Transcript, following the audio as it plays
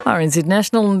RNZ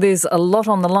National, there's a lot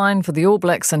on the line for the All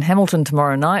Blacks in Hamilton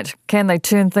tomorrow night. Can they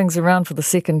turn things around for the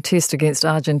second test against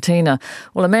Argentina?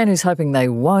 Well, a man who's hoping they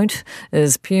won't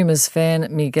is Puma's fan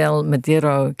Miguel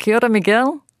Medero. Kia ora,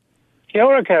 Miguel. Kia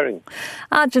ora, Karyn.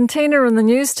 Argentina in the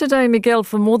news today, Miguel,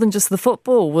 for more than just the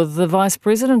football with the vice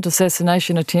president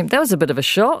assassination attempt. That was a bit of a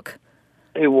shock.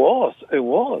 It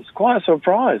was quite a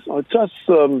surprise. I just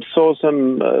saw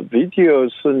some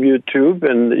videos on YouTube,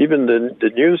 and even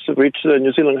the news reached the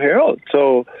New Zealand Herald.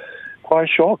 So, quite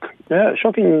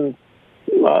shocking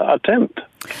attempt.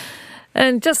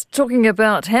 And just talking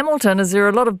about Hamilton, is there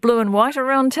a lot of blue and white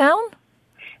around town?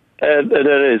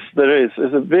 There is.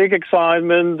 It's a big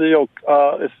excitement.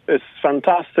 It's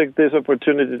fantastic, this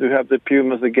opportunity to have the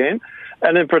Pumas again.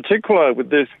 And in particular,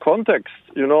 with this context,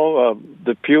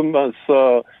 the Pumas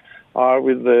are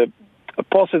with a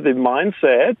positive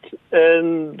mindset,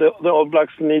 and the All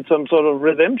Blacks need some sort of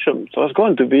redemption. So it's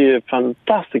going to be a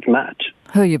fantastic match.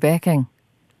 Who are you backing?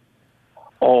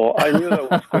 Oh, I knew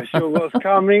that question was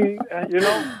coming.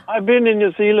 I've been in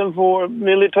New Zealand for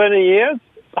nearly 20 years.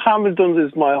 Hamilton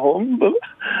is my home.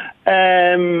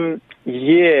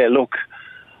 Look.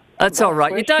 That's all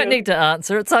right. You don't need to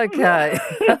answer. It's okay.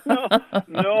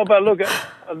 No, but look,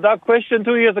 that question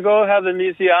 2 years ago had an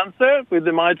easy answer with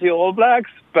the mighty All Blacks.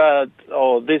 But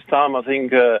this time I think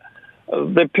the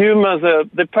Pumas,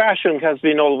 the passion has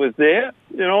been always there,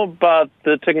 but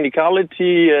the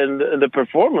technicality and the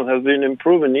performance has been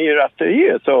improving year after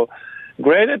year. So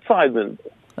great excitement.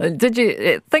 Did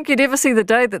you think you'd ever see the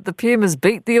day that the Pumas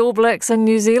beat the All Blacks in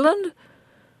New Zealand?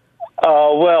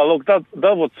 Well, look, that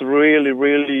was really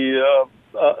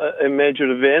a major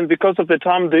event because of the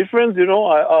time difference.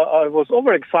 I was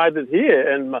overexcited here,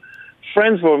 and my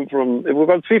friends from we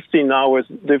got 15 hours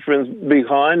difference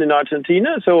behind in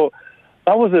Argentina, so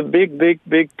that was a big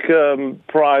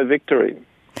pride victory.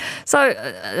 So,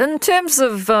 in terms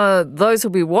of those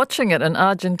who'll be watching it in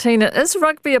Argentina, is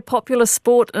rugby a popular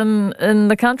sport in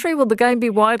the country? Will the game be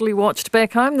widely watched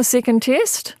back home, the second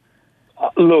test?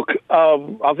 Look,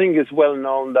 I think it's well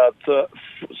known that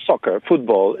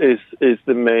football is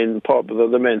the main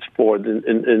sport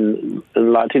in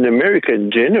Latin America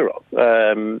in general.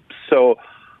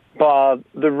 But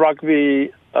the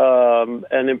rugby,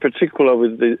 and in particular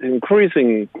with the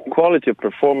increasing quality of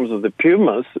performance of the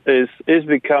Pumas, is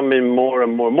becoming more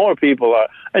and more. More people are,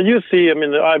 and you see.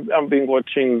 I've been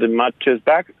watching the matches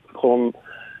back home.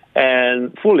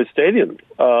 And full stadium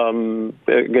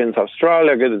against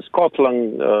Australia, against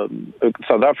Scotland,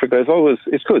 South Africa.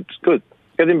 It's good,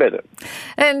 getting better.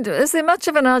 And is there much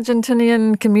of an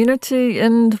Argentinian community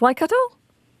in Waikato?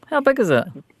 How big is it?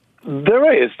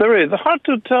 There is. Hard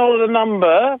to tell the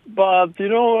number, but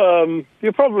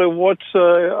you probably watch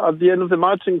at the end of the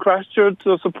match in Christchurch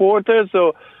supporters.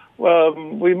 So.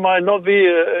 We might not be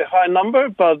a high number,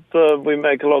 but we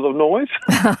make a lot of noise.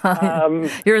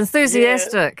 You're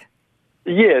enthusiastic.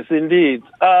 Yes, indeed.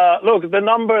 Look, the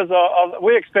numbers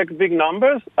we expect big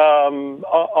numbers.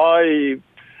 I've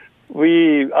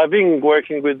been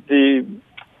working with the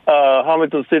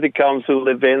Hamilton City Council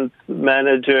event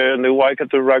manager and the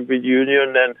Waikato Rugby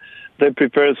Union, and they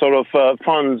prepare sort of a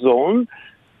fun zone.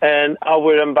 And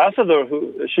our ambassador,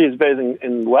 she's based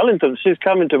in Wellington, she's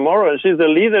coming tomorrow, and she's the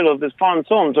leader of this fun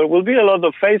zone. So there will be a lot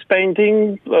of face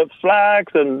painting,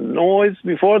 flags and noise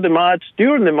before the match,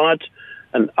 during the match,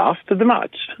 and after the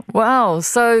match. Wow.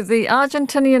 So the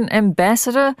Argentinian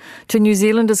ambassador to New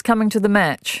Zealand is coming to the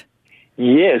match?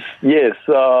 Yes.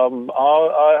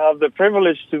 I have the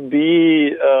privilege to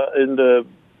be in the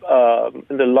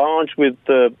lounge with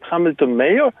the Hamilton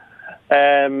mayor.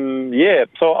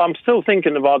 So I'm still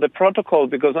thinking about the protocol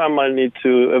because I might need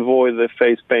to avoid the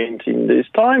face painting this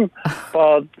time.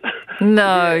 But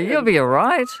no, you'll be all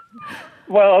right.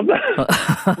 Well,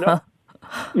 no.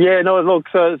 Look,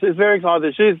 it's very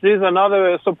exciting. She's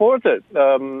another supporter,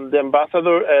 the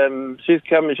ambassador, and she's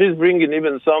coming. She's bringing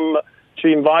even some.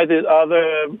 She invited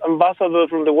other ambassadors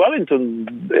from the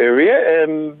Wellington area,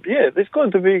 and it's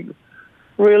going to be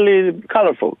really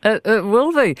colourful. It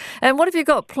will be. And what have you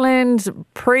got planned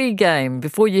pre-game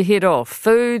before you head off?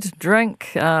 Food,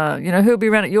 drink, who'll be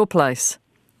around at your place?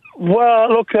 Well,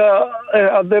 look,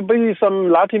 there'll be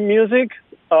some Latin music.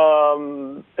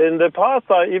 In the past,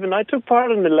 I took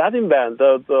part in the Latin band.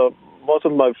 Most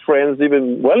of my friends,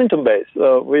 even Wellington-based,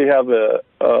 we have a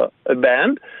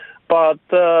band. But,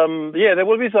 there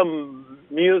will be some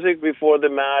music before the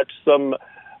match, some...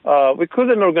 we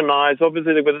couldn't organize,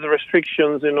 obviously, with the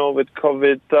restrictions, with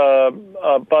COVID,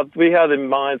 but we had in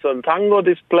mind some tango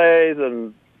displays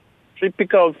and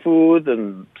typical food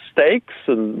and steaks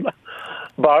and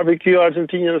barbecue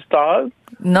Argentinian style.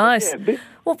 Nice. Yeah,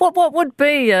 What would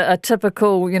be a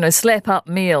typical, slap-up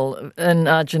meal in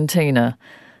Argentina?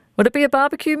 Would it be a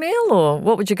barbecue meal, or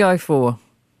what would you go for?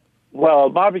 Well,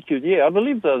 barbecue, yeah. I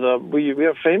believe that we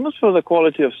are famous for the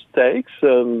quality of steaks,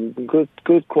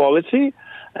 good quality.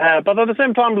 But at the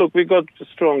same time, look, we got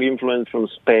strong influence from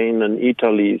Spain and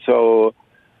Italy. So,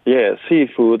 yeah,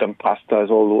 seafood and pasta is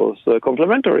always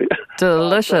complementary.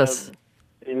 Delicious.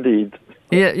 Indeed.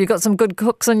 Yeah, you got some good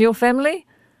cooks in your family?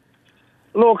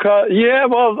 Look,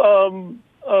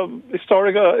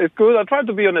 historical is good. I try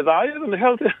to be on a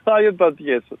healthy diet, but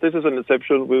yes, this is an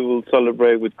exception. We will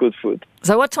celebrate with good food.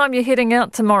 So what time are you heading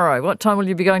out tomorrow? What time will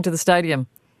you be going to the stadium?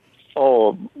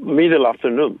 Oh, middle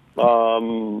afternoon.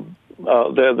 The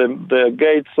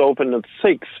gates open at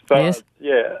 6. But yes.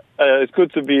 Yeah, it's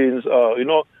good to be,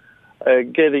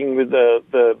 getting with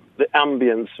the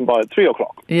ambience by 3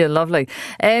 o'clock. Yeah, lovely.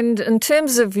 And in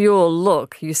terms of your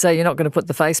look, you say you're not going to put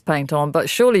the face paint on, but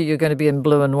surely you're going to be in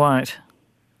blue and white.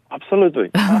 Absolutely.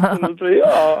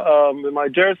 My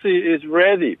jersey is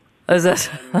ready. Is it?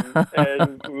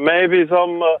 and maybe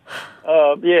some,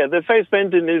 the face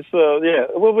painting is,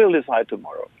 we'll decide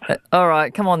tomorrow. All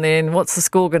right, come on then. What's the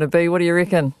score going to be? What do you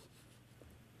reckon?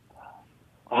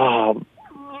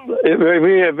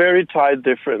 We a very tight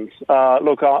difference.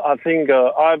 Look, I think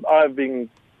I've been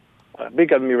a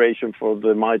big admiration for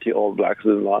the mighty All Blacks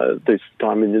this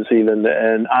time in New Zealand,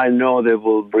 and I know they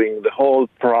will bring the whole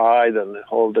pride and the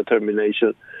whole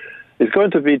determination. It's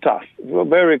going to be tough. A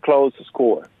very close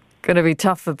score. Going to be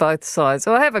tough for both sides.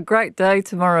 Well, have a great day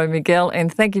tomorrow, Miguel,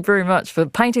 and thank you very much for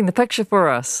painting the picture for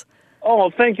us. Oh,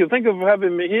 thank you. Thank you for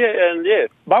having me here, and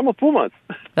vamos Pumas.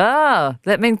 Ah,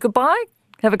 that means goodbye?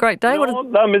 Have a great day. No,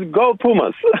 that means go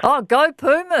Pumas. Oh, go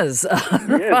Pumas.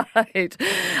 Yes. Right.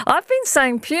 I've been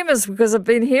saying Pumas because I've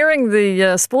been hearing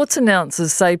the sports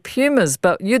announcers say Pumas,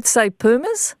 but you'd say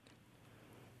Pumas?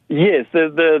 Yes,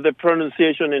 the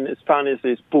pronunciation in Spanish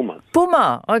is Pumas.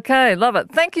 Puma. Okay, love it.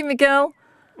 Thank you, Miguel.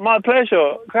 My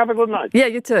pleasure. Have a good night. Yeah,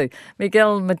 you too.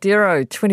 Miguel Medero,